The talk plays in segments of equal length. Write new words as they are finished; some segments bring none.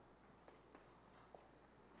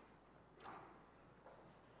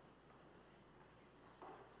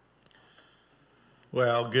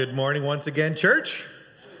Well, good morning once again, church.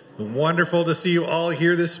 Wonderful to see you all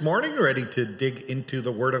here this morning, ready to dig into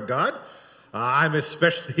the Word of God. I'm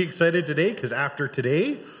especially excited today because after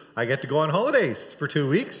today, I get to go on holidays for 2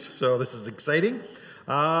 weeks, so this is exciting.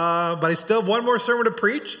 But I still have one more sermon to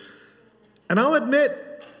preach, and I'll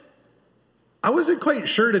admit, I wasn't quite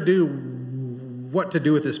sure what to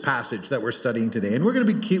do with this passage that we're studying today. And we're going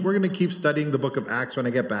to keep studying the book of Acts when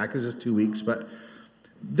I get back. It's just 2 weeks, but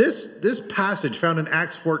This passage found in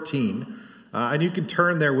Acts 14, and you can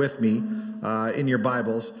turn there with me in your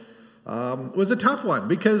Bibles, was a tough one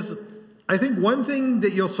because I think one thing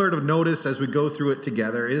that you'll sort of notice as we go through it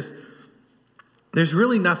together is there's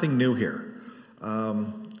really nothing new here.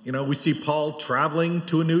 We see Paul traveling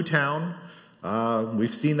to a new town.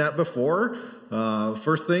 We've seen that before.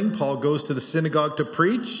 First thing, Paul goes to the synagogue to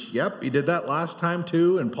preach. Yep, he did that last time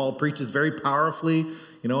too, and Paul preaches very powerfully.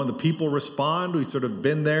 And the people respond. We've sort of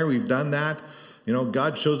been there. We've done that.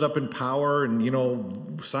 God shows up in power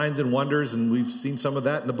and, signs and wonders. And we've seen some of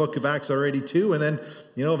that in the book of Acts already too. And then,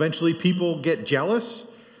 eventually people get jealous.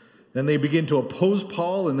 Then they begin to oppose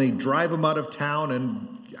Paul and they drive him out of town.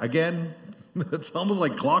 And again, it's almost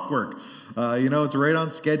like clockwork. It's right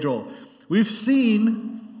on schedule. We've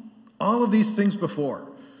seen all of these things before.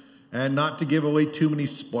 And not to give away too many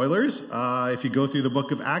spoilers, if you go through the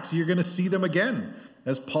book of Acts, you're going to see them again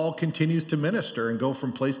as Paul continues to minister and go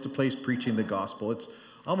from place to place preaching the gospel. It's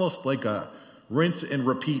almost like a rinse and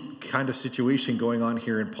repeat kind of situation going on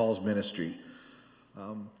here in Paul's ministry.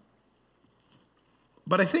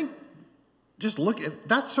 But I think just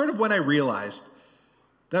that's sort of when I realized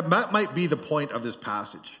that might be the point of this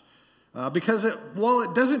passage. Because while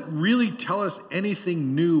it doesn't really tell us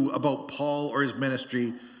anything new about Paul or his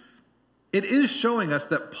ministry, it is showing us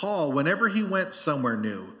that Paul, whenever he went somewhere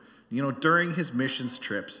new, during his missions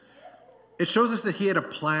trips, it shows us that he had a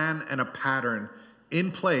plan and a pattern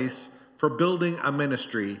in place for building a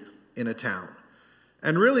ministry in a town.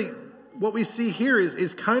 And really, what we see here is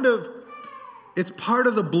it's part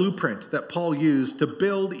of the blueprint that Paul used to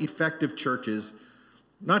build effective churches,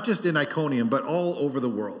 not just in Iconium, but all over the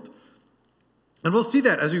world. And we'll see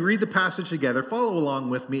that as we read the passage together. Follow along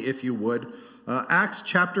with me if you would. Acts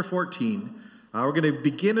chapter 14. We're going to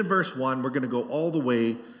begin in verse 1. We're going to go all the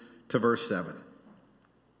way to verse 7.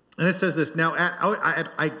 And it says this, Now at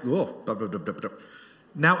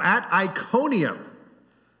Iconium,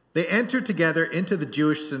 they entered together into the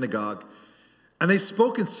Jewish synagogue, and they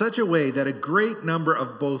spoke in such a way that a great number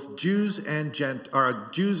of both Jews and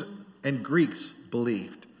Greeks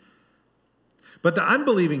believed. But the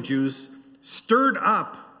unbelieving Jews stirred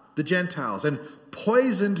up the Gentiles and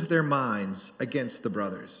poisoned their minds against the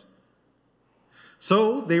brothers.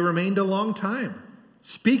 So they remained a long time,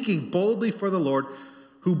 speaking boldly for the Lord,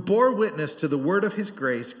 who bore witness to the word of his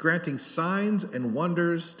grace, granting signs and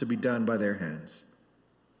wonders to be done by their hands.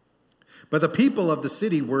 But the people of the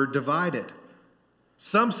city were divided.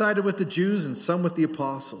 Some sided with the Jews and some with the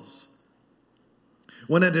apostles.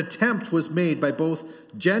 When an attempt was made by both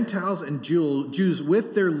Gentiles and Jews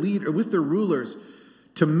with their rulers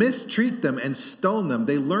to mistreat them and stone them,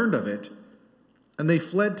 they learned of it, and they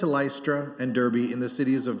fled to Lystra and Derbe in the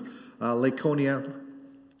cities of Lycaonia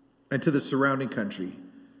and to the surrounding country.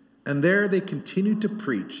 And there they continued to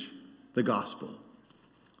preach the gospel.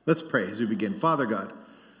 Let's pray as we begin. Father God,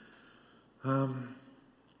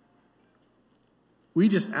 we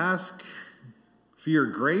just ask for your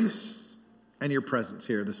grace and your presence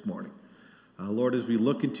here this morning. Lord, as we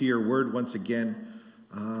look into your word once again,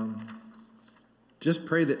 just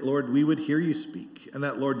pray that, Lord, we would hear you speak, and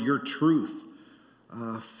that, Lord, your truth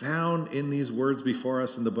found in these words before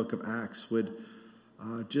us in the book of Acts would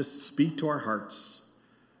just speak to our hearts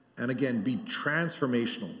and, again, be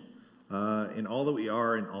transformational in all that we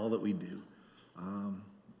are and all that we do.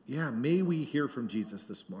 May we hear from Jesus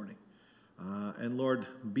this morning. And, Lord,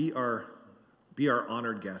 be our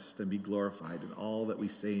honored guest and be glorified in all that we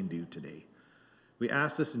say and do today. We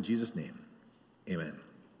ask this in Jesus' name. Amen.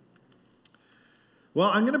 Well,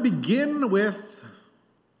 I'm going to begin with,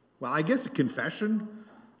 I guess a confession.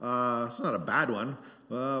 It's not a bad one.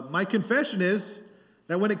 My confession is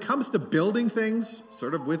that when it comes to building things,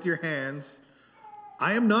 sort of with your hands,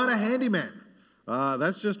 I am not a handyman.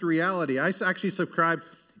 That's just reality. I actually subscribe,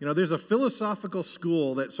 there's a philosophical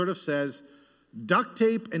school that sort of says duct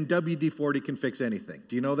tape and WD-40 can fix anything.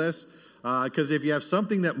 Do you know this? Because if you have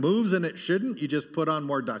something that moves and it shouldn't, you just put on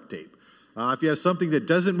more duct tape. If you have something that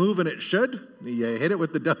doesn't move and it should, you hit it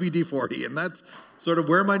with the WD-40, and that's sort of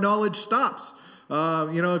where my knowledge stops.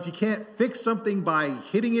 If you can't fix something by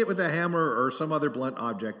hitting it with a hammer or some other blunt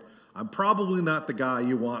object, I'm probably not the guy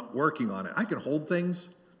you want working on it. I can hold things,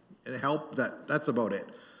 and help. That's about it.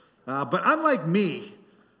 But unlike me,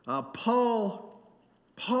 Paul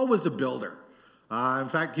was a builder. In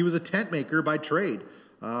fact, he was a tent maker by trade.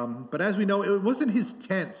 But as we know, it wasn't his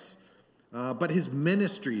tents, but his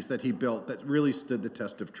ministries that he built that really stood the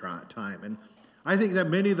test of time. And I think that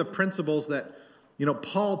many of the principles that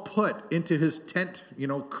Paul put into his tent,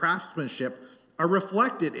 craftsmanship are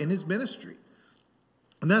reflected in his ministry.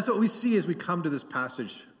 And that's what we see as we come to this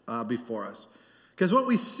passage before us. Because what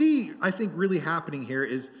we see, I think, really happening here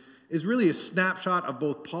is really a snapshot of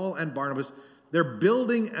both Paul and Barnabas. They're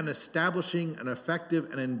building and establishing an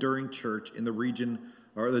effective and enduring church in the region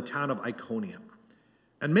or the town of Iconium.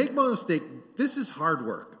 And make no mistake, this is hard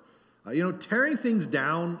work. Tearing things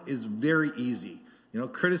down is very easy.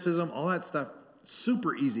 Criticism, all that stuff,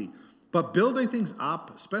 super easy. But building things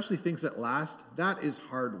up, especially things that last, that is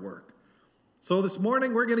hard work. So this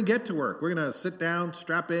morning, we're going to get to work. We're going to sit down,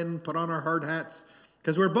 strap in, put on our hard hats,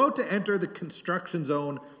 because we're about to enter the construction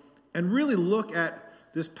zone and really look at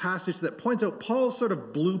this passage that points out Paul's sort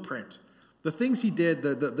of blueprint, the things he did,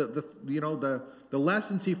 the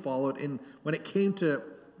lessons he followed in when it came to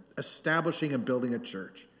establishing and building a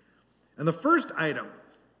church. And the first item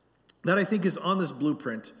that I think is on this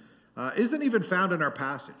blueprint isn't even found in our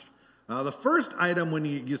passage. The first item when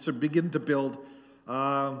you sort of begin to build,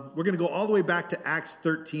 we're going to go all the way back to Acts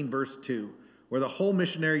 13, verse 2, where the whole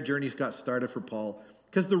missionary journeys got started for Paul.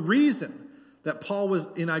 Because the reason that Paul was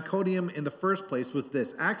in Iconium in the first place was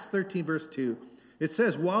this. Acts 13, verse 2, it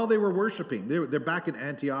says, while they were worshiping, they're back in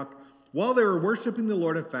Antioch, while they were worshiping the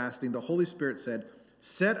Lord and fasting, the Holy Spirit said,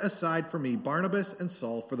 set aside for me Barnabas and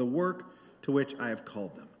Saul for the work to which I have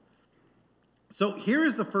called them. So here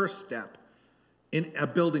is the first step in a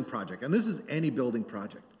building project, and this is any building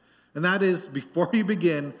project. And that is, before you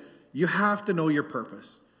begin, you have to know your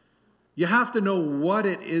purpose. You have to know what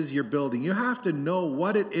it is you're building. You have to know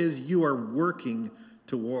what it is you are working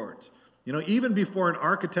towards. Even before an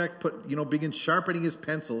architect begins sharpening his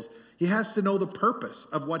pencils, he has to know the purpose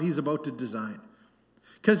of what he's about to design.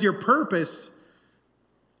 Because your purpose,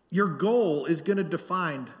 your goal is going to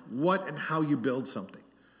define what and how you build something.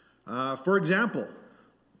 For example,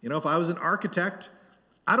 if I was an architect,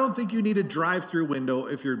 I don't think you need a drive-through window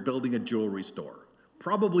if you're building a jewelry store.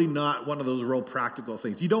 Probably not one of those real practical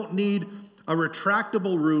things. You don't need a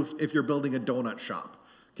retractable roof if you're building a donut shop.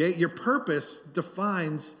 Okay? Your purpose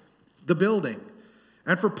defines the building.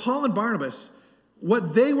 And for Paul and Barnabas,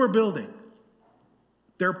 what they were building,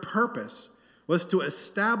 their purpose was to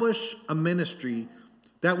establish a ministry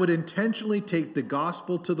that would intentionally take the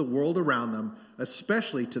gospel to the world around them,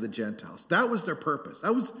 especially to the Gentiles. That was their purpose.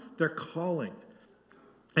 That was their calling.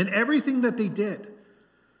 And everything that they did,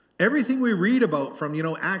 everything we read about from,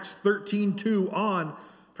 Acts 13:2 on,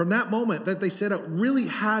 from that moment that they set out, really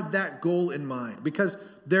had that goal in mind because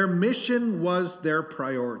their mission was their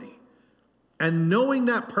priority. And knowing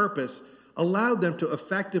that purpose allowed them to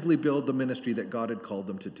effectively build the ministry that God had called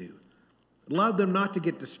them to do. It allowed them not to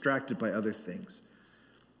get distracted by other things.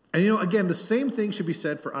 And again, the same thing should be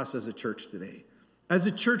said for us as a church today. As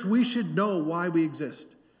a church, we should know why we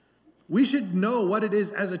exist. We should know what it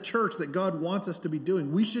is as a church that God wants us to be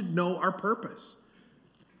doing. We should know our purpose.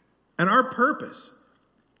 And our purpose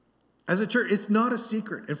as a church, it's not a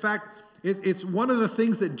secret. In fact, it's one of the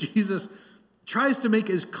things that Jesus tries to make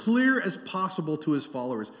as clear as possible to his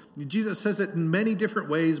followers. Jesus says it in many different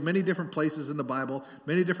ways, many different places in the Bible,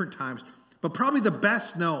 many different times. But probably the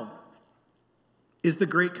best known is the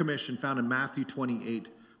Great Commission found in Matthew 28,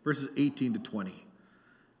 verses 18 to 20.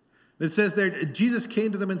 It says there, Jesus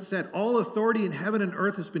came to them and said, all authority in heaven and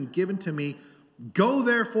earth has been given to me. Go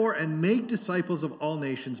therefore and make disciples of all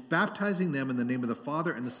nations, baptizing them in the name of the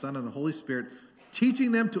Father and the Son and the Holy Spirit,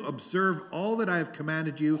 teaching them to observe all that I have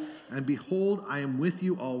commanded you. And behold, I am with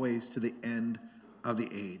you always to the end of the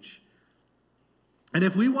age. And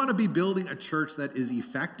if we want to be building a church that is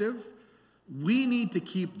effective, we need to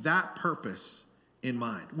keep that purpose in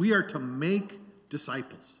mind. We are to make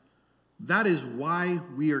disciples. That is why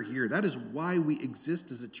we are here. That is why we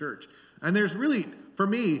exist as a church. And there's really, for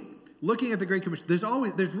me, looking at the Great Commission,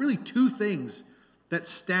 there's really two things that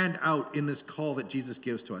stand out in this call that Jesus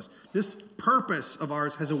gives to us. This purpose of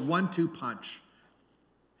ours has a 1-2 punch.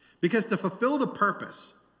 Because to fulfill the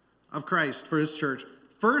purpose of Christ for his church,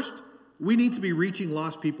 first, we need to be reaching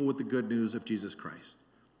lost people with the good news of Jesus Christ.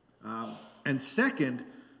 And second,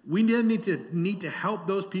 we need to help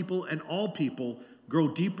those people and all people grow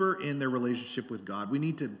deeper in their relationship with God. We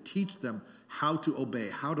need to teach them how to obey,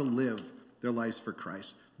 how to live their lives for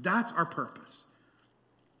Christ. That's our purpose.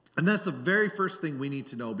 And that's the very first thing we need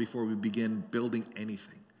to know before we begin building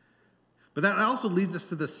anything. But that also leads us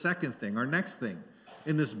to the second thing, our next thing.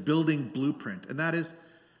 in this building blueprint, and that is,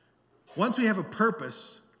 once we have a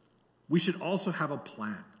purpose, we should also have a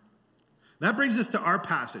plan. That brings us to our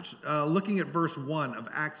passage, looking at verse 1 of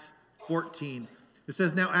Acts 14. It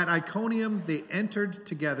says, "Now at Iconium they entered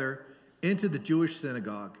together into the Jewish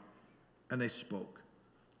synagogue, and they spoke."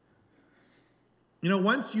 You know,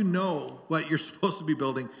 once you know what you're supposed to be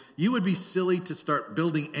building, you would be silly to start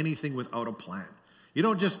building anything without a plan. You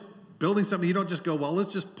don't just building something, you don't just go, well,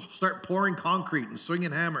 let's just start pouring concrete and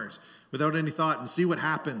swinging hammers without any thought and see what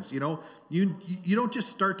happens. You know, you don't just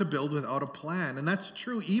start to build without a plan. And that's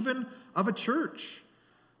true even of a church.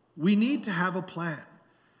 We need to have a plan.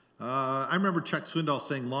 I remember Chuck Swindoll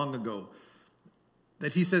saying long ago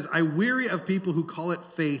that he says, "I weary of people who call it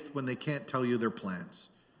faith when they can't tell you their plans."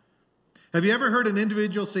 Have you ever heard an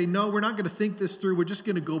individual say, "No, we're not going to think this through, we're just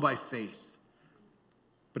going to go by faith"?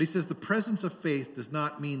 But he says the presence of faith does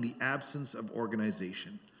not mean the absence of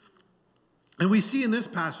organization. And we see in this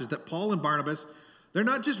passage that Paul and Barnabas, they're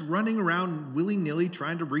not just running around willy-nilly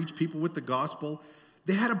trying to reach people with the gospel.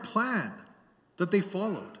 They had a plan that they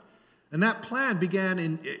followed. And that plan began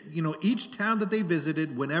in, each town that they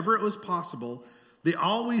visited, whenever it was possible, they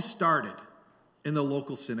always started in the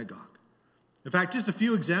local synagogue. In fact, just a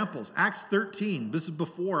few examples. Acts 13, this is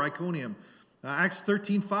before Iconium. Acts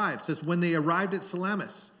 13:5 says, "When they arrived at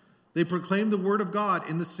Salamis, they proclaimed the word of God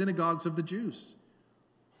in the synagogues of the Jews."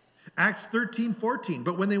 Acts 13:14,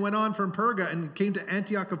 "But when they went on from Perga and came to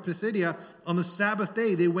Antioch of Pisidia, on the Sabbath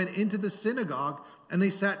day, they went into the synagogue and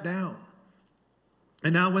they sat down."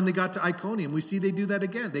 And now when they got to Iconium, we see they do that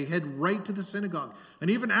again. They head right to the synagogue.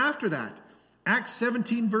 And even after that, Acts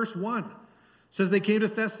 17 verse 1 says they came to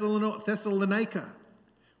Thessalonica,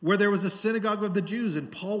 where there was a synagogue of the Jews,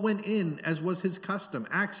 and Paul went in as was his custom.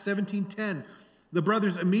 Acts 17:10, the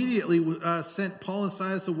brothers immediately sent Paul and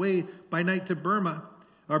Silas away by night to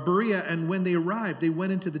Berea, and when they arrived, they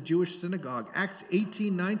went into the Jewish synagogue. Acts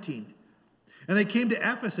 18:19, and they came to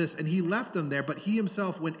Ephesus, and he left them there, but he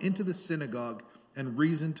himself went into the synagogue and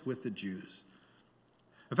reasoned with the Jews.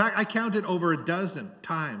 In fact, I counted over a dozen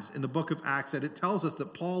times in the book of Acts that it tells us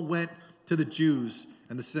that Paul went to the Jews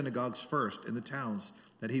and the synagogues first in the towns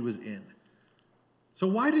that he was in. So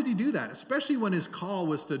why did he do that? Especially when his call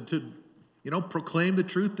was to proclaim the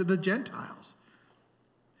truth to the Gentiles.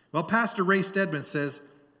 Well, Pastor Ray Stedman says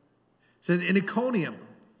in Iconium,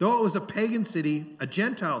 though it was a pagan city, a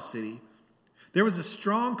Gentile city, there was a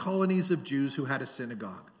strong colonies of Jews who had a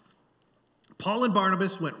synagogue. Paul and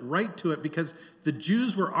Barnabas went right to it because the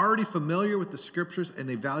Jews were already familiar with the scriptures and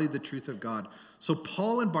they valued the truth of God. So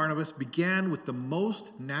Paul and Barnabas began with the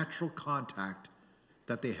most natural contact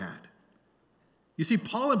that they had. You see,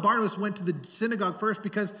 Paul and Barnabas went to the synagogue first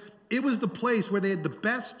because it was the place where they had the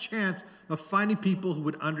best chance of finding people who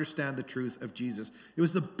would understand the truth of Jesus. It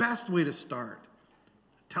was the best way to start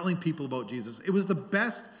telling people about Jesus. It was the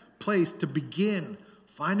best place to begin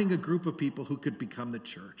finding a group of people who could become the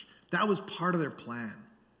church. That was part of their plan.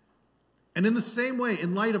 And in the same way,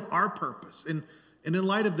 in light of our purpose, and in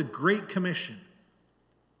light of the Great Commission,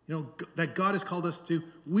 that God has called us to,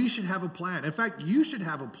 we should have a plan. In fact, you should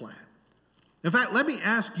have a plan. In fact, let me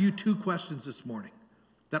ask you two questions this morning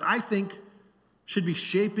that I think should be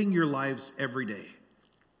shaping your lives every day.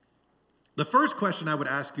 The first question I would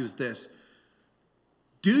ask you is this: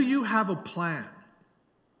 do you have a plan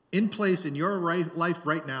in place in your life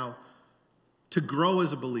right now to grow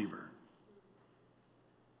as a believer?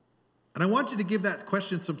 And I want you to give that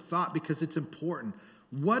question some thought because it's important.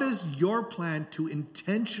 What is your plan to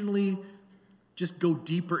intentionally just go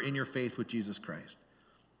deeper in your faith with Jesus Christ?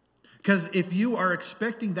 Because if you are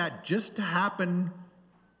expecting that just to happen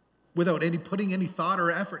without putting any thought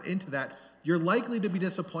or effort into that, you're likely to be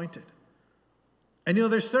disappointed. And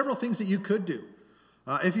there's several things that you could do.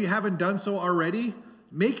 If you haven't done so already,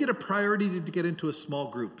 make it a priority to get into a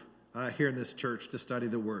small group here in this church to study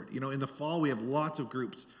the Word. In the fall, we have lots of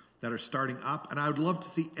groups that are starting up, and I would love to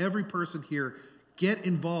see every person here get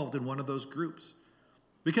involved in one of those groups.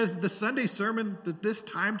 Because the Sunday sermon, this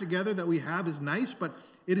time together that we have is nice, but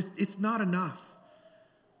it's not enough.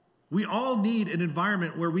 We all need an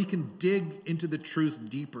environment where we can dig into the truth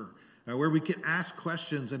deeper, where we can ask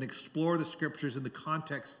questions and explore the scriptures in the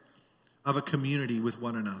context of a community with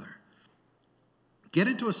one another. Get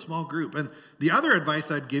into a small group. And the other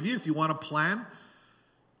advice I'd give you, if you want to plan,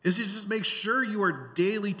 is to just make sure you are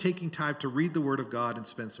daily taking time to read the Word of God and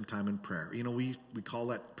spend some time in prayer. We call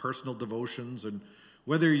that personal devotions, and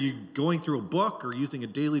whether you're going through a book or using a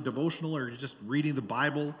daily devotional or just reading the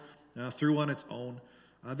Bible through on its own,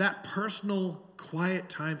 that personal quiet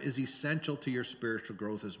time is essential to your spiritual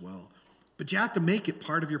growth as well. But you have to make it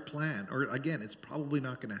part of your plan, or again, it's probably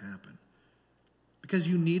not going to happen. because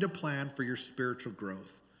you need a plan for your spiritual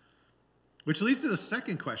growth. Which leads to the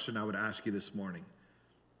second question I would ask you this morning.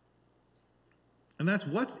 And that's,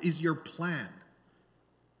 what is your plan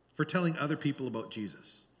for telling other people about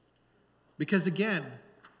Jesus? Because again,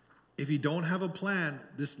 if you don't have a plan,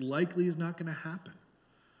 this likely is not going to happen.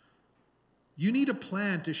 You need a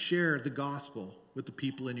plan to share the gospel with the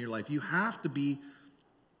people in your life. You have to be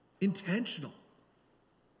intentional.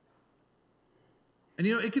 And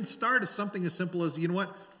it can start as something as simple as,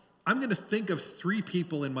 I'm going to think of 3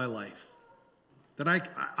 people in my life that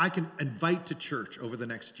I can invite to church over the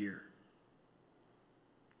next year.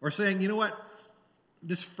 Or saying,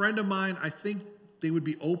 this friend of mine, I think they would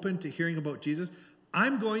be open to hearing about Jesus.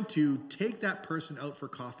 I'm going to take that person out for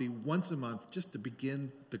coffee once a month just to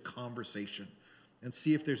begin the conversation and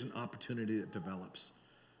see if there's an opportunity that develops.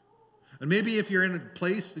 And maybe if you're in a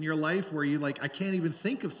place in your life where I can't even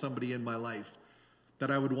think of somebody in my life that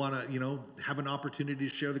I would want to, have an opportunity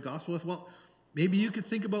to share the gospel with, well, maybe you could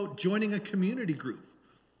think about joining a community group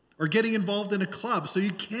or getting involved in a club so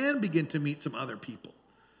you can begin to meet some other people.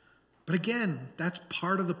 But again, that's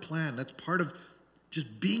part of the plan. That's part of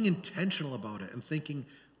just being intentional about it and thinking,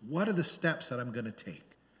 what are the steps that I'm going to take?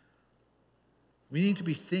 We need to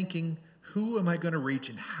be thinking, who am I going to reach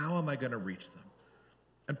and how am I going to reach them?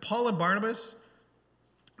 And Paul and Barnabas,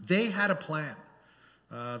 they had a plan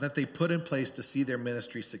that they put in place to see their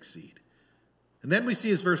ministry succeed. And then we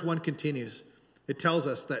see as verse 1 continues, it tells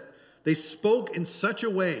us that they spoke in such a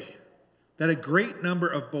way that a great number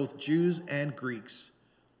of both Jews and Greeks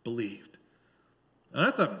believed. Now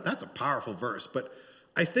that's a powerful verse, but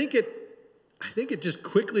I think it just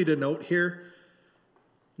quickly to note here,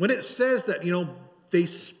 when it says that, they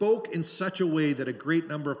spoke in such a way that a great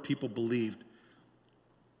number of people believed,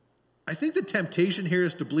 I think the temptation here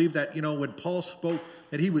is to believe that, when Paul spoke,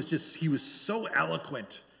 that he was so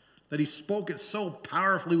eloquent, that he spoke it so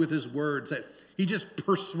powerfully with his words, that he just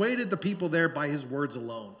persuaded the people there by his words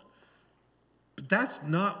alone. But that's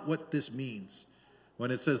not what this means when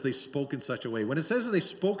it says they spoke in such a way. When it says that they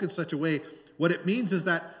spoke in such a way, what it means is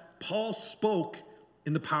that Paul spoke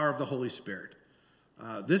in the power of the Holy Spirit.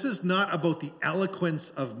 This is not about the eloquence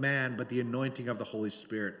of man, but the anointing of the Holy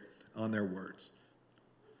Spirit on their words.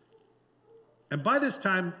 And by this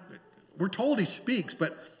time, we're told he speaks,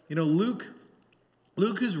 but Luke,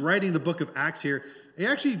 who's writing the book of Acts here, he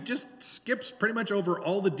actually just skips pretty much over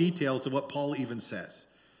all the details of what Paul even says.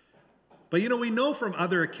 But we know from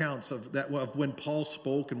other accounts of when Paul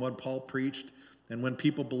spoke and when Paul preached and when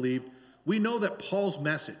people believed, we know that Paul's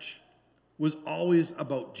message was always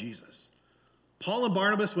about Jesus. Paul and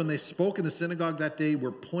Barnabas, when they spoke in the synagogue that day,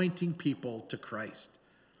 were pointing people to Christ.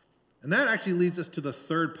 And that actually leads us to the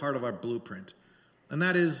third part of our blueprint, and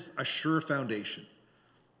that is a sure foundation.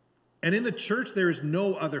 And in the church, there is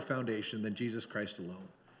no other foundation than Jesus Christ alone.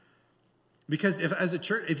 Because as a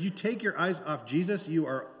church, if you take your eyes off Jesus, you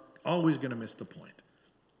are always going to miss the point.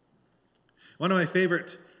 One of my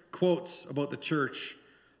favorite quotes about the church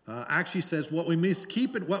actually says, what we must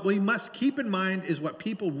keep in mind is what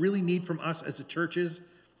people really need from us as the churches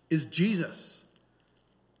is Jesus.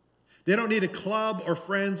 They don't need a club or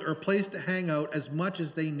friends or a place to hang out as much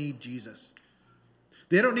as they need Jesus.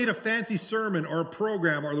 They don't need a fancy sermon or a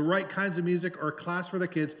program or the right kinds of music or a class for their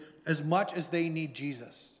kids as much as they need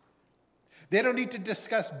Jesus. They don't need to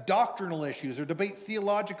discuss doctrinal issues or debate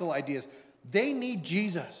theological ideas. They need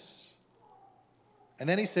Jesus. And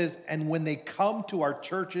then he says, and when they come to our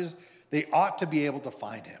churches, they ought to be able to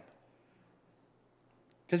find him.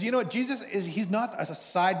 Because Jesus he's not a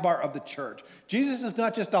sidebar of the church. Jesus is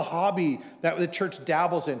not just a hobby that the church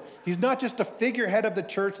dabbles in. He's not just a figurehead of the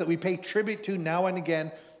church that we pay tribute to now and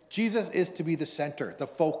again. Jesus is to be the center, the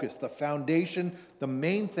focus, the foundation, the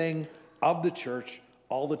main thing of the church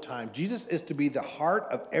all the time. Jesus is to be the heart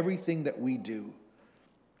of everything that we do.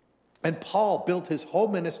 And Paul built his whole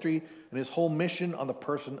ministry and his whole mission on the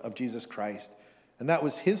person of Jesus Christ. And that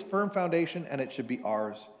was his firm foundation, and it should be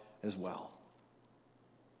ours as well.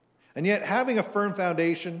 And yet, having a firm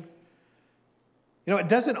foundation, it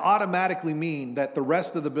doesn't automatically mean that the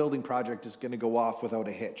rest of the building project is going to go off without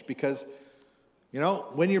a hitch. Because,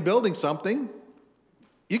 when you're building something,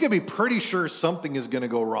 you can be pretty sure something is going to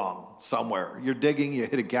go wrong somewhere. You're digging, you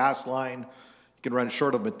hit a gas line, you can run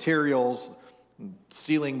short of materials,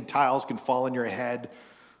 ceiling tiles can fall on your head,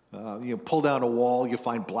 you pull down a wall, you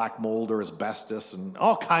find black mold or asbestos, and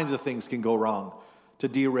all kinds of things can go wrong to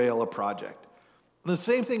derail a project. And the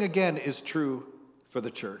same thing again is true for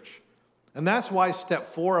the church. And that's why step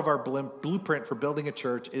 4 of our blueprint for building a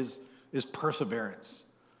church is perseverance.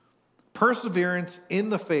 Perseverance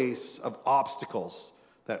in the face of obstacles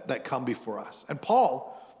that come before us. And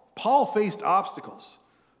Paul, Paul faced obstacles.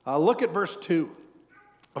 Look at verse 2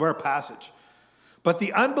 of our passage. But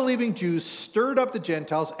the unbelieving Jews stirred up the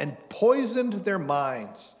Gentiles and poisoned their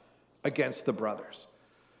minds against the brothers.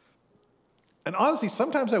 And honestly,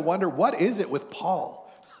 sometimes I wonder, what is it with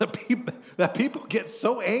Paul that people get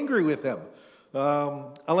so angry with him?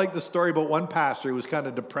 I like the story about one pastor who was kind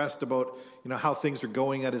of depressed about, how things are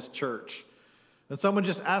going at his church. And someone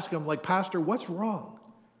just asked him, like, Pastor, what's wrong?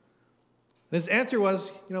 And his answer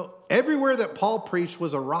was, everywhere that Paul preached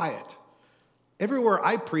was a riot. Everywhere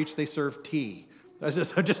I preach, they serve tea.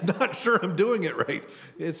 I'm just not sure I'm doing it right.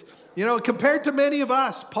 It's, compared to many of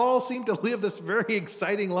us, Paul seemed to live this very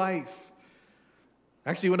exciting life.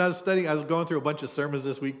 Actually, when I was studying, I was going through a bunch of sermons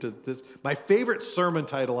this week to this. My favorite sermon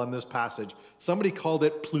title on this passage, somebody called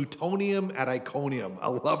it Plutonium at Iconium. I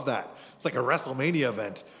love that. It's like a WrestleMania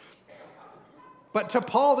event. But to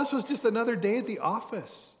Paul, this was just another day at the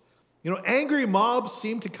office. Angry mobs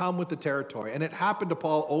seem to come with the territory, and it happened to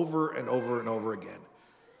Paul over and over and over again.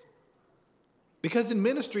 Because in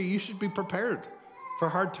ministry, you should be prepared for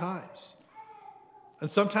hard times. And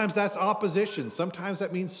sometimes that's opposition. Sometimes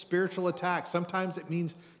that means spiritual attack. Sometimes it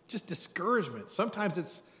means just discouragement. Sometimes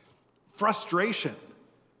it's frustration.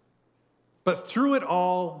 But through it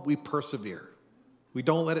all, we persevere. We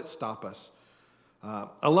don't let it stop us.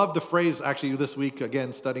 I love the phrase, actually, this week,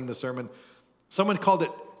 again, studying the sermon. Someone called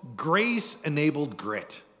it grace-enabled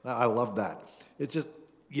grit. I love that. It's just,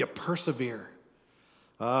 you persevere.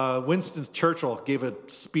 Winston Churchill gave a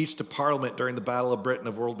speech to Parliament during the Battle of Britain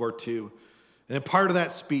of World War II. And in part of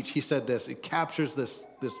that speech, he said this. It captures this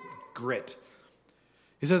grit.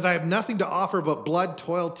 He says, I have nothing to offer but blood,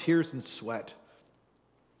 toil, tears, and sweat.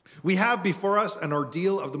 We have before us an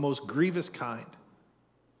ordeal of the most grievous kind.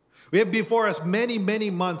 We have before us many, many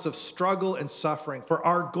months of struggle and suffering, for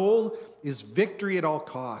our goal is victory at all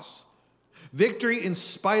costs. Victory in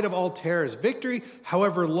spite of all terrors. Victory,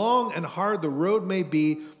 however long and hard the road may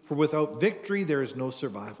be, for without victory there is no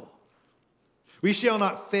survival. We shall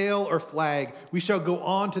not fail or flag. We shall go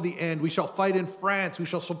on to the end. We shall fight in France. We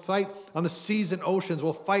shall fight on the seas and oceans.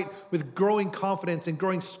 We'll fight with growing confidence and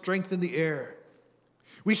growing strength in the air.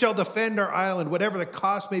 We shall defend our island, whatever the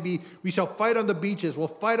cost may be. We shall fight on the beaches. We'll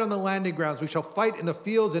fight on the landing grounds. We shall fight in the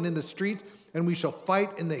fields and in the streets, and we shall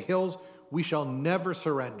fight in the hills. We shall never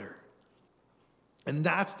surrender. And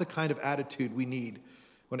that's the kind of attitude we need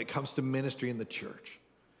when it comes to ministry in the church.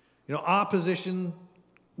 Opposition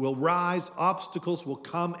will rise, obstacles will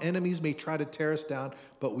come, enemies may try to tear us down,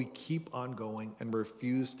 but we keep on going and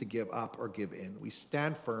refuse to give up or give in. We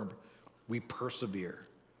stand firm, we persevere.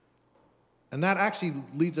 And that actually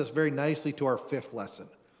leads us very nicely to our fifth lesson,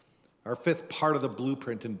 our fifth part of the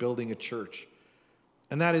blueprint in building a church,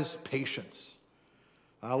 and that is patience.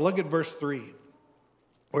 Look at verse 3,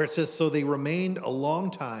 where it says, So they remained a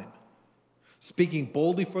long time, speaking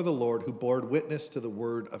boldly for the Lord, who bore witness to the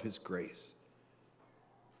word of his grace.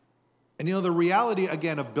 And the reality,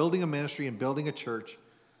 again, of building a ministry and building a church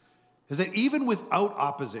is that even without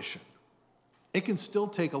opposition, it can still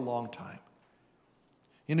take a long time.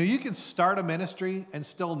 You can start a ministry and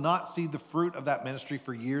still not see the fruit of that ministry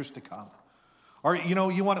for years to come. Or,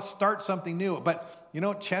 you want to start something new, but,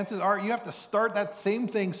 chances are you have to start that same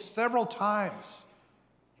thing several times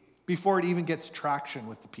before it even gets traction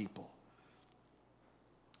with the people.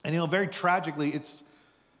 And, very tragically, it's,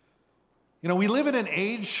 we live in an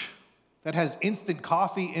age that has instant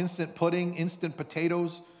coffee, instant pudding, instant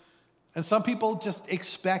potatoes. And some people just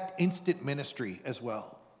expect instant ministry as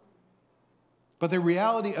well. But the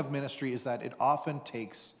reality of ministry is that it often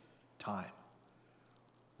takes time.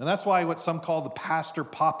 And that's why what some call the pastor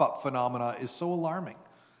pop-up phenomena is so alarming.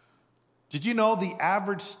 Did you know the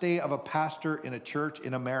average stay of a pastor in a church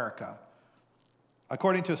in America,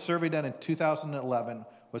 according to a survey done in 2011,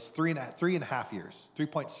 was 3.5 years,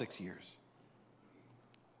 3.6 years.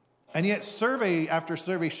 And yet survey after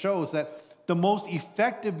survey shows that the most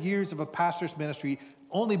effective years of a pastor's ministry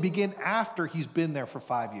only begin after he's been there for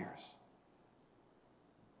 5 years.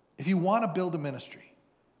 If you want to build a ministry,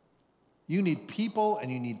 you need people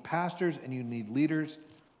and you need pastors and you need leaders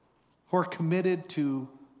who are committed to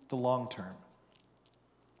the long term.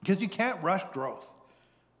 Because you can't rush growth.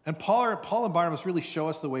 And Paul and Barnabas really show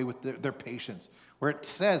us the way with their patience, where it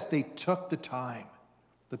says they took the time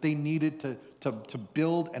that they needed to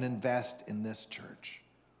build and invest in this church.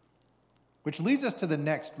 Which leads us to the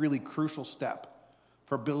next really crucial step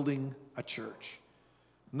for building a church.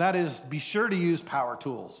 And that is, be sure to use power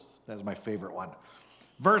tools. That's my favorite one.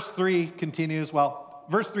 Verse 3 continues,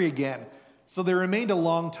 verse 3 again. So they remained a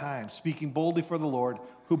long time, speaking boldly for the Lord,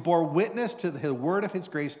 who bore witness to the word of his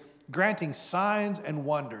grace, granting signs and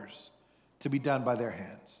wonders to be done by their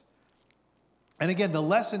hands. And again, the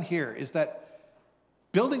lesson here is that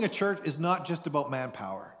building a church is not just about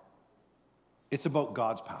manpower. It's about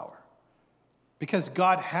God's power. Because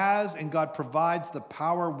God has and God provides the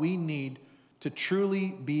power we need to truly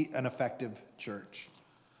be an effective church.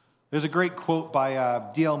 There's a great quote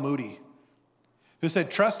by D.L. Moody, who said,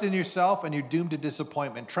 "Trust in yourself and you're doomed to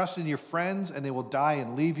disappointment. Trust in your friends and they will die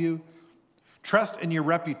and leave you. Trust in your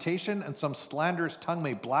reputation and some slanderous tongue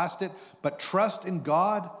may blast it, but trust in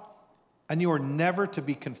God and you are never to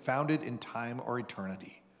be confounded in time or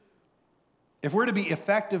eternity." If we're to be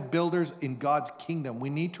effective builders in God's kingdom,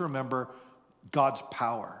 we need to remember God's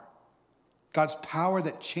power. God's power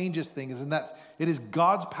that changes things, and that it is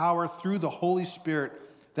God's power through the Holy Spirit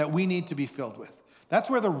that we need to be filled with. That's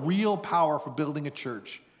where the real power for building a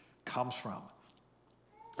church comes from.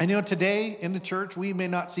 And today in the church, we may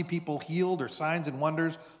not see people healed or signs and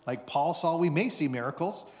wonders like Paul saw. We may see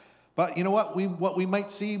miracles, but you know what? What we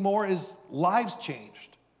might see more is lives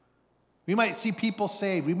changed. We might see people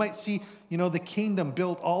saved. We might see, the kingdom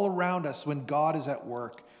built all around us when God is at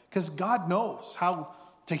work. Because God knows how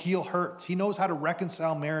to heal hurts. He knows how to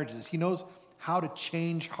reconcile marriages. He knows how to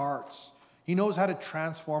change hearts. He knows how to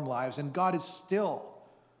transform lives. And God is still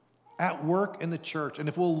at work in the church. And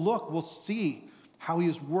if we'll look, we'll see how he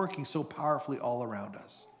is working so powerfully all around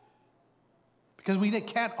us. Because we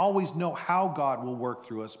can't always know how God will work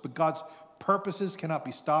through us, but God's purposes cannot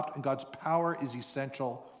be stopped, and God's power is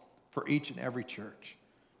essential for each and every church.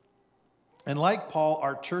 And like Paul,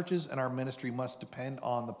 our churches and our ministry must depend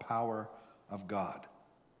on the power of God.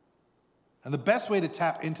 And the best way to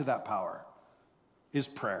tap into that power is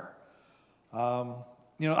prayer.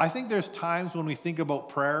 I think there's times when we think about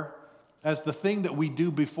prayer as the thing that we do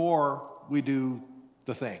before we do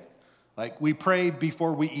the thing. Like we pray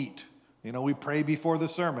before we eat. We pray before the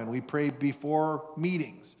sermon. We pray before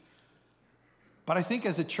meetings. But I think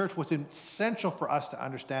as a church, what's essential for us to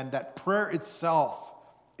understand that prayer itself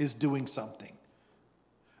is doing something.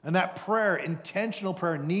 And that prayer, intentional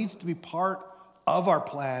prayer, needs to be part of our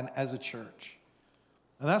plan as a church.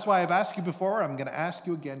 And that's why I've asked you before, I'm going to ask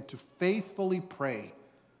you again to faithfully pray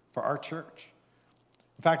for our church.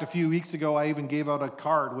 In fact, a few weeks ago, I even gave out a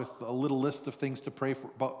card with a little list of things to pray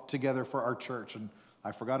together for our church. And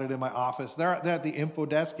I forgot it in my office. They're at the info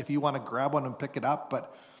desk if you want to grab one and pick it up.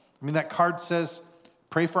 But that card says,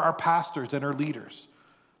 pray for our pastors and our leaders.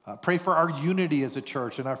 Pray for our unity as a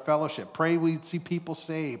church and our fellowship. Pray we see people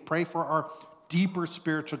saved. Pray for our deeper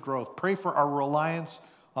spiritual growth. Pray for our reliance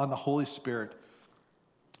on the Holy Spirit.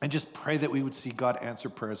 And just pray that we would see God answer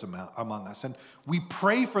prayers among us. And we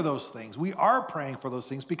pray for those things. We are praying for those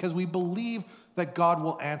things because we believe that God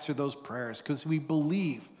will answer those prayers, because we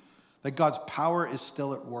believe that God's power is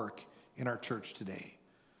still at work in our church today.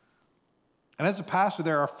 And as a pastor,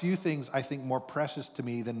 there are a few things I think more precious to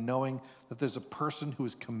me than knowing that there's a person who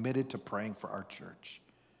is committed to praying for our church.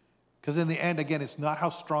 Because in the end, again, it's not how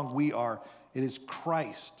strong we are. It is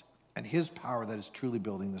Christ and his power that is truly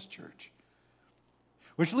building this church.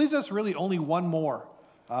 Which leaves us really only one more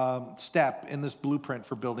step in this blueprint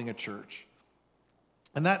for building a church.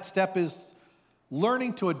 And that step is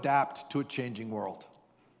learning to adapt to a changing world.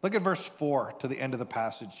 Look at verse 4 to the end of the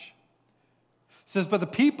passage. It says, "But the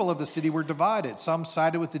people of the city were divided. Some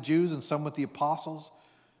sided with the Jews and some with the apostles.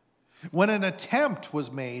 When an attempt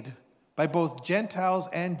was made by both Gentiles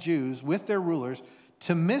and Jews with their rulers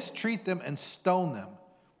to mistreat them and stone them,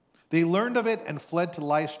 they learned of it and fled to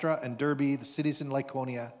Lystra and Derbe, the cities in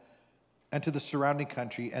Lycaonia, and to the surrounding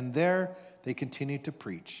country, and there they continued to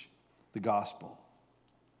preach the gospel."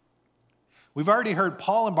 We've already heard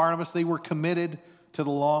Paul and Barnabas, they were committed to the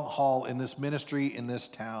long haul in this ministry in this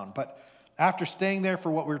town. But after staying there for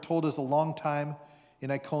what we're told is a long time in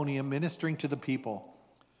Iconium, ministering to the people,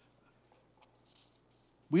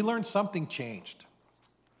 we learned something changed.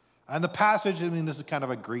 And the passage, this is kind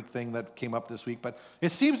of a Greek thing that came up this week, but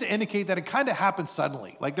it seems to indicate that it kind of happened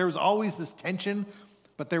suddenly. Like there was always this tension,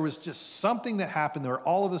 but there was just something that happened where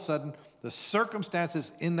all of a sudden the circumstances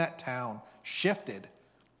in that town shifted,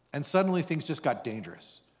 and suddenly things just got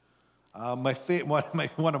dangerous. One of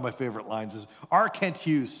my favorite lines is, R. Kent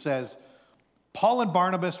Hughes says, "Paul and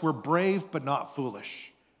Barnabas were brave but not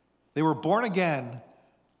foolish. They were born again,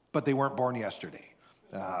 but they weren't born yesterday."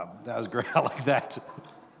 That was great. I like that.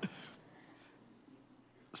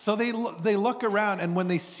 So they look around, and when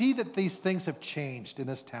they see that these things have changed in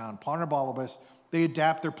this town, Paul and Barnabas, they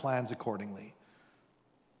adapt their plans accordingly.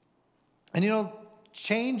 And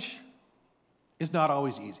change is not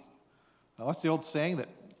always easy. Now, what's the old saying that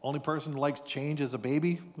only person who likes change is a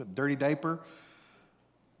baby with a dirty diaper?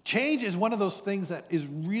 Change is one of those things that is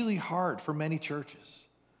really hard for many churches.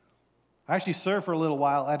 I actually served for a little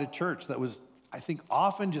while at a church that was, I think,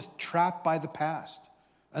 often just trapped by the past.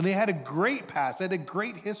 And they had a great past, they had a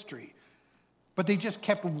great history. But they just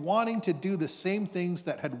kept wanting to do the same things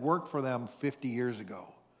that had worked for them 50 years ago.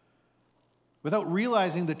 Without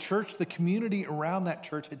realizing the church, the community around that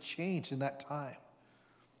church had changed in that time.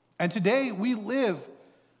 And today we live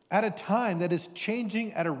at a time that is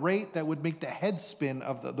changing at a rate that would make the head spin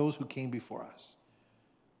of those who came before us.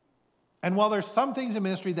 And while there's some things in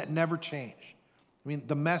ministry that never change, I mean,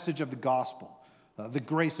 the message of the gospel, the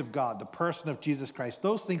grace of God, the person of Jesus Christ,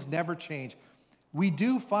 those things never change. We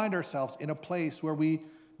do find ourselves in a place where we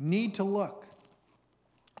need to look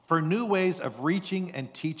for new ways of reaching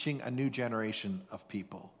and teaching a new generation of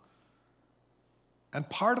people. And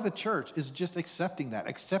part of the church is just accepting that,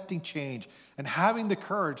 accepting change, and having the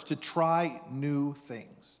courage to try new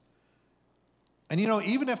things. And you know,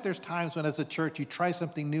 even if there's times when as a church you try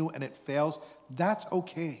something new and it fails, that's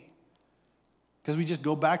okay. Because we just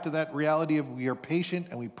go back to that reality of we are patient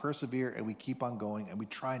and we persevere and we keep on going and we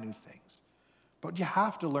try new things. But you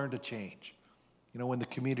have to learn to change, you know, when the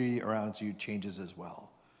community around you changes as well.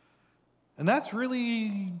 And that's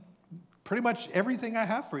really pretty much everything I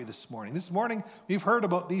have for you this morning. This morning, we've heard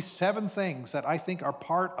about these 7 things that I think are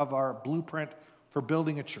part of our blueprint for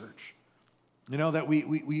building a church. You know, that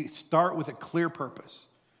we start with a clear purpose.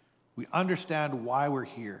 We understand why we're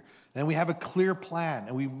here. Then we have a clear plan,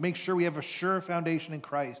 and we make sure we have a sure foundation in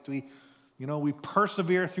Christ. We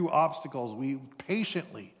persevere through obstacles. We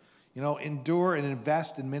patiently, endure and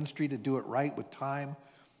invest in ministry to do it right with time.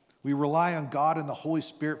 We rely on God and the Holy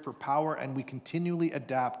Spirit for power, and we continually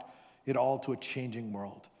adapt it all to a changing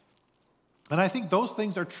world. And I think those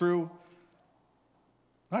things are true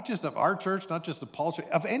not just of our church, not just of Paul's church,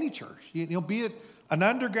 of any church. Be it an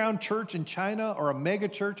underground church in China or a mega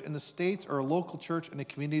church in the States or a local church in a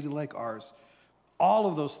community like ours. All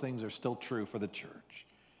of those things are still true for the church.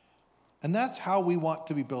 And that's how we want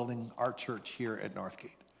to be building our church here at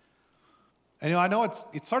Northgate. And I know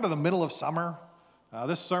it's sort of the middle of summer.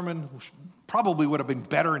 This sermon probably would have been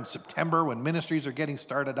better in September when ministries are getting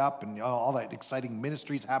started up and all that exciting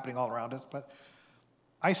ministries happening all around us. But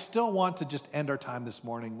I still want to just end our time this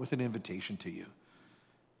morning with an invitation to you.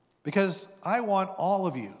 Because I want all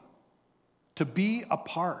of you to be a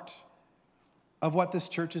part of what this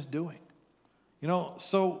church is doing.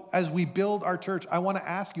 So as we build our church, I want to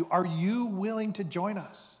ask you, are you willing to join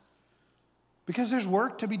us? Because there's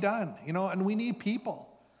work to be done, and we need people.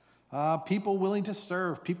 People willing to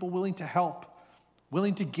serve, people willing to help,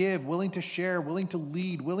 willing to give, willing to share, willing to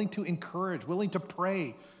lead, willing to encourage, willing to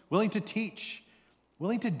pray, willing to teach,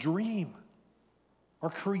 willing to dream or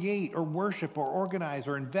create or worship or organize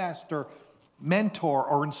or invest or mentor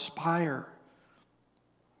or inspire.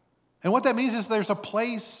 And what that means is there's a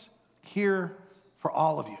place here for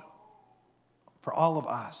all of you, for all of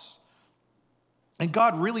us. And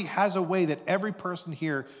God really has a way that every person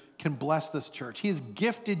here can bless this church. He has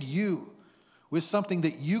gifted you with something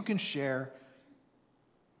that you can share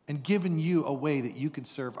and given you a way that you can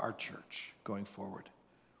serve our church going forward.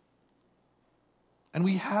 And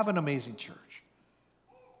we have an amazing church.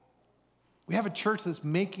 We have a church that's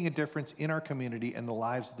making a difference in our community and the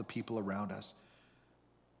lives of the people around us.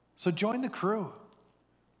 So join the crew.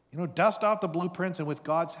 Dust off the blueprints, and with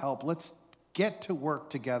God's help, let's get to work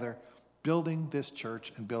together building this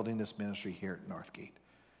church and building this ministry here at Northgate.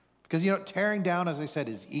 Because, tearing down, as I said,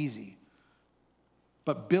 is easy.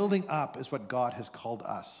 But building up is what God has called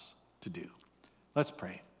us to do. Let's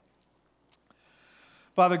pray.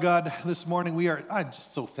 Father God, this morning I'm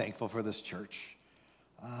just so thankful for this church,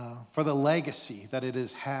 for the legacy that it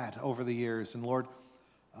has had over the years. And Lord,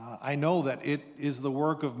 I know that it is the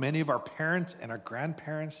work of many of our parents and our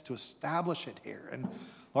grandparents to establish it here. And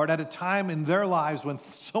Lord, at a time in their lives when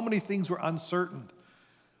so many things were uncertain,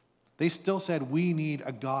 they still said, we need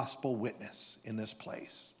a gospel witness in this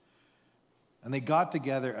place. And they got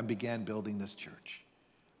together and began building this church.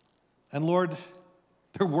 And Lord,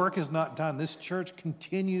 their work is not done. This church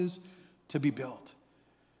continues to be built.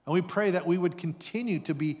 And we pray that we would continue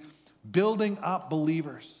to be building up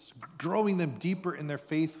believers, growing them deeper in their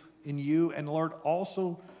faith in you. And Lord,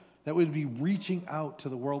 also that we'd be reaching out to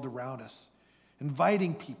the world around us,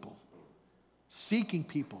 inviting people, seeking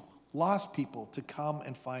people, lost people to come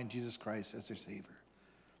and find Jesus Christ as their Savior.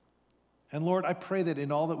 And Lord, I pray that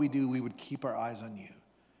in all that we do, we would keep our eyes on you.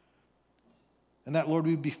 And that, Lord,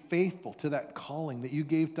 we'd be faithful to that calling that you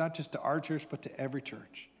gave not just to our church, but to every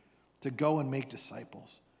church, to go and make disciples.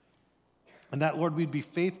 And that, Lord, we'd be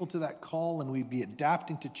faithful to that call, and we'd be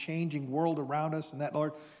adapting to changing world around us. And that,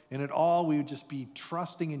 Lord, in it all, we would just be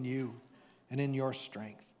trusting in you and in your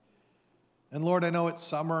strength. And Lord, I know it's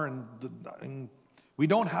summer and we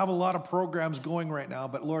don't have a lot of programs going right now,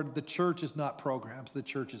 but Lord, the church is not programs, the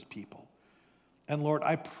church is people. And Lord,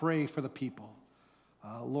 I pray for the people.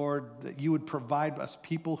 Lord, that you would provide us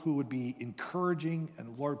people who would be encouraging,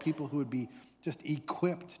 and Lord, people who would be just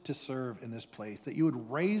equipped to serve in this place, that you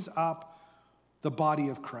would raise up the body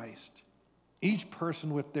of Christ, each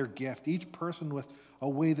person with their gift, each person with a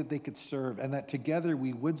way that they could serve, and that together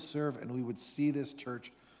we would serve and we would see this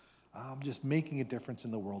church just making a difference in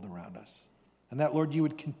the world around us. And that, Lord, you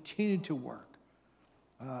would continue to work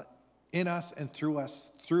in us,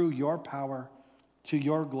 through your power, to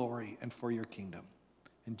your glory and for your kingdom.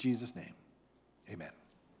 In Jesus' name, amen.